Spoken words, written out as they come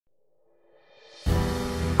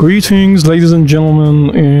Greetings, ladies and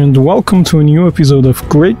gentlemen, and welcome to a new episode of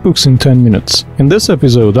Great Books in 10 Minutes. In this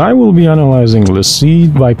episode, I will be analyzing Le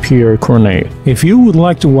Cid by Pierre Corneille. If you would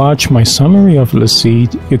like to watch my summary of Le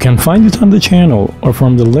Cid, you can find it on the channel or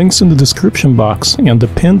from the links in the description box and the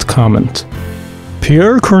pinned comment.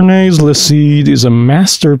 Pierre Corneille's Le Cid is a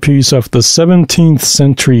masterpiece of the 17th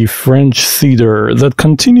century French theater that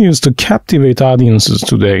continues to captivate audiences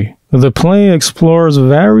today. The play explores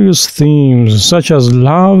various themes such as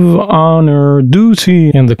love, honor,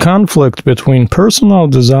 duty, and the conflict between personal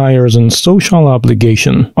desires and social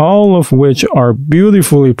obligation, all of which are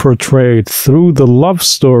beautifully portrayed through the love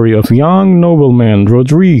story of young nobleman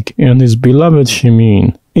Rodrigue and his beloved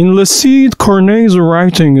Chimene. In Le Cid, Corneille's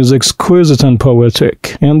writing is exquisite and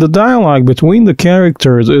poetic, and the dialogue between the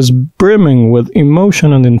characters is brimming with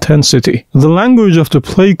emotion and intensity. The language of the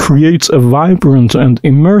play creates a vibrant and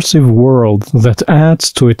immersive world that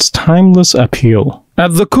adds to its timeless appeal.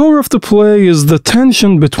 At the core of the play is the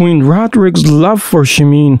tension between Rodrigue's love for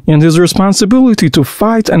Chimene and his responsibility to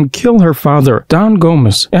fight and kill her father, Don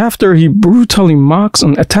Gomez, after he brutally mocks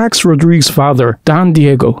and attacks Rodrigue's father, Don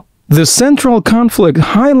Diego. The central conflict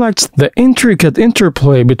highlights the intricate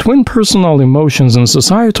interplay between personal emotions and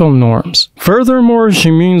societal norms. Furthermore,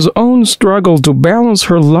 Chimene's own struggle to balance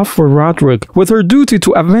her love for Rodrigue with her duty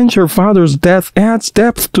to avenge her father's death adds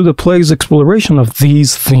depth to the play's exploration of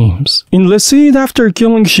these themes. In Le Cid, after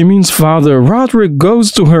killing Chimene's father, Rodrigue goes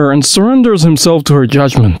to her and surrenders himself to her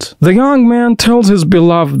judgment. The young man tells his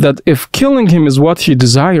beloved that if killing him is what she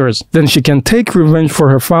desires, then she can take revenge for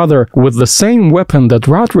her father with the same weapon that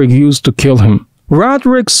Rodrigue used to kill him.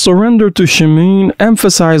 Rodrigue's surrender to Chimene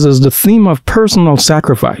emphasizes the theme of personal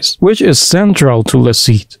sacrifice, which is central to Le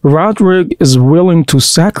Cid. Rodrigue is willing to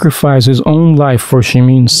sacrifice his own life for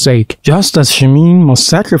Chimene's sake, just as Chimene must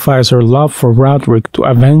sacrifice her love for Rodrigue to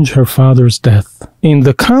avenge her father's death. In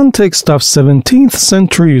the context of 17th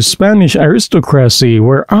century Spanish aristocracy,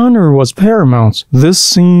 where honor was paramount, this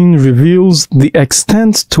scene reveals the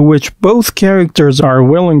extent to which both characters are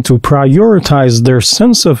willing to prioritize their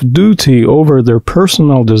sense of duty over their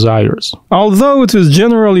personal desires. Although it is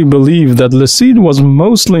generally believed that Le Cid was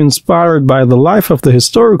mostly inspired by the life of the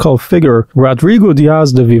historical figure Rodrigo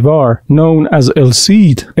Diaz de Vivar, known as El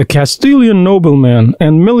Cid, a Castilian nobleman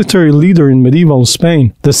and military leader in medieval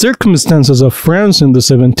Spain, the circumstances of France in the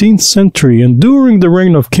 17th century and during the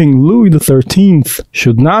reign of King Louis XIII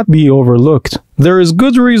should not be overlooked. There is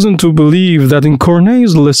good reason to believe that in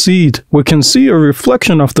Corneille's Le Cid, we can see a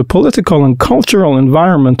reflection of the political and cultural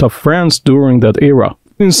environment of France during that era.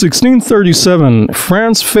 In 1637,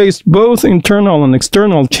 France faced both internal and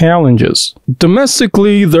external challenges.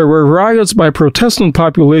 Domestically, there were riots by Protestant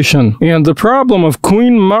population, and the problem of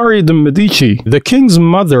Queen Marie de Medici, the king's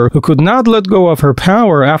mother, who could not let go of her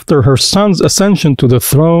power after her son's ascension to the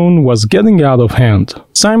throne, was getting out of hand.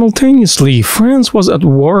 Simultaneously, France was at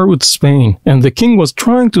war with Spain, and the king was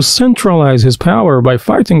trying to centralize his power by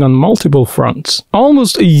fighting on multiple fronts.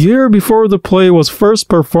 Almost a year before the play was first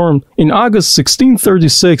performed, in August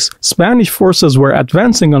 1636, Spanish forces were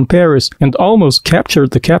advancing on Paris and almost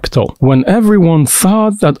captured the capital. When everyone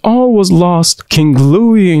thought that all was lost, King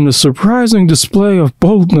Louis, in a surprising display of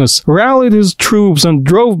boldness, rallied his troops and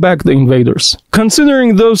drove back the invaders.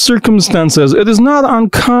 Considering those circumstances, it is not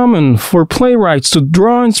uncommon for playwrights to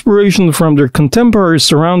draw inspiration from their contemporary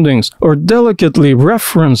surroundings or delicately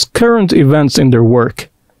reference current events in their work.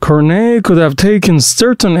 Corneille could have taken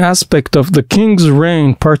certain aspects of the king's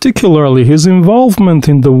reign, particularly his involvement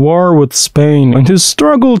in the war with Spain and his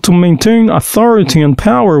struggle to maintain authority and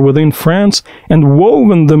power within France, and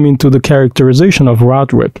woven them into the characterization of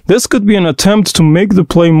Rodrigue. This could be an attempt to make the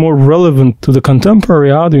play more relevant to the contemporary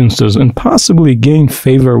audiences and possibly gain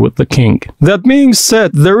favor with the king. That being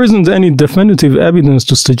said, there isn't any definitive evidence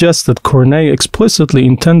to suggest that Corneille explicitly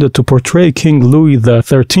intended to portray King Louis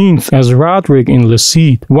XIII as Rodrigue in Le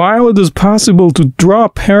Cid. While it is possible to draw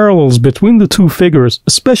parallels between the two figures,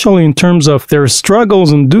 especially in terms of their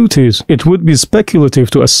struggles and duties, it would be speculative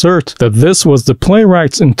to assert that this was the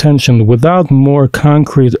playwright's intention without more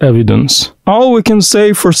concrete evidence. All we can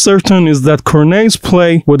say for certain is that Corneille's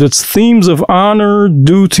play, with its themes of honor,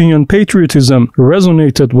 duty, and patriotism,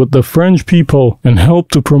 resonated with the French people and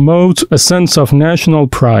helped to promote a sense of national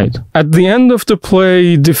pride. At the end of the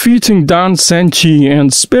play, defeating Don Sanchi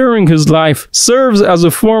and sparing his life serves as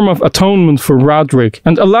a form of atonement for Rodrigue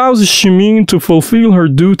and allows Chimene to fulfill her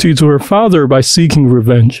duty to her father by seeking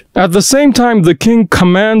revenge. At the same time, the king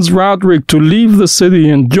commands Rodrigue to leave the city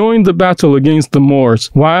and join the battle against the Moors,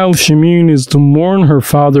 while Chimene is is to mourn her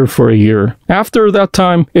father for a year. After that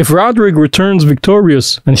time, if Roderick returns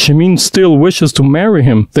victorious and Shemine still wishes to marry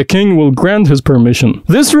him, the king will grant his permission.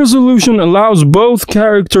 This resolution allows both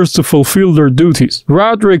characters to fulfill their duties,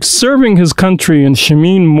 Roderick serving his country and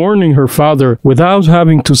Shemine mourning her father without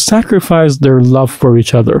having to sacrifice their love for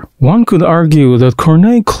each other. One could argue that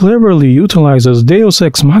Corneille cleverly utilizes Deus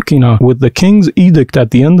Ex Machina with the king's edict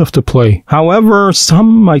at the end of the play. However, some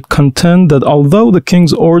might contend that although the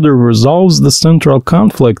king's order resolves the central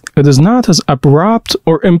conflict, it is not as abrupt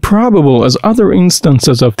or improbable as other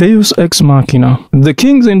instances of Deus Ex Machina. The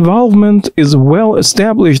king's involvement is well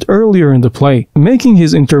established earlier in the play, making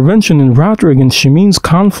his intervention in Roderick and Shemine's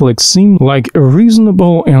conflict seem like a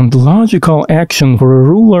reasonable and logical action for a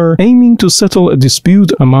ruler aiming to settle a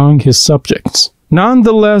dispute among his subjects.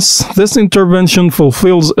 Nonetheless, this intervention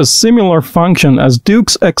fulfills a similar function as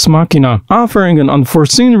Deus Ex Machina, offering an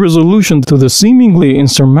unforeseen resolution to the seemingly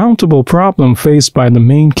insurmountable problem faced by the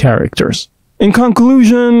main characters. In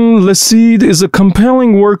conclusion, Le Cid is a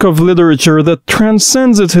compelling work of literature that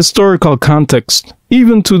transcends its historical context.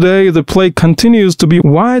 Even today, the play continues to be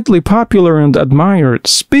widely popular and admired,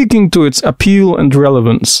 speaking to its appeal and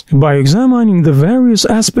relevance. By examining the various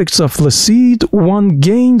aspects of Le Cid, one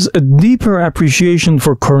gains a deeper appreciation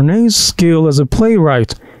for Corneille's skill as a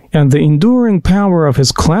playwright and the enduring power of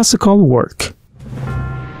his classical work.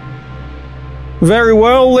 Very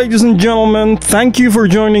well, ladies and gentlemen, thank you for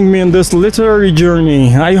joining me in this literary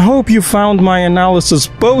journey. I hope you found my analysis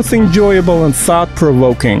both enjoyable and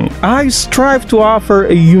thought-provoking. I strive to offer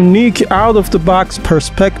a unique, out-of-the-box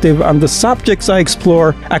perspective on the subjects I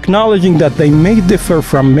explore, acknowledging that they may differ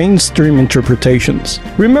from mainstream interpretations.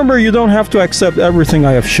 Remember, you don't have to accept everything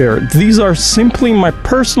I have shared. These are simply my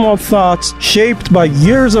personal thoughts, shaped by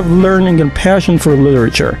years of learning and passion for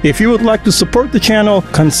literature. If you would like to support the channel,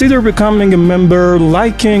 consider becoming a member,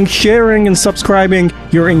 liking, sharing, and subscribing.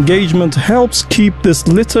 Your engagement helps keep this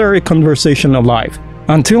literary conversation alive.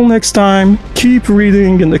 Until next time, keep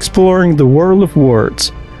reading and exploring the world of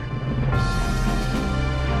words.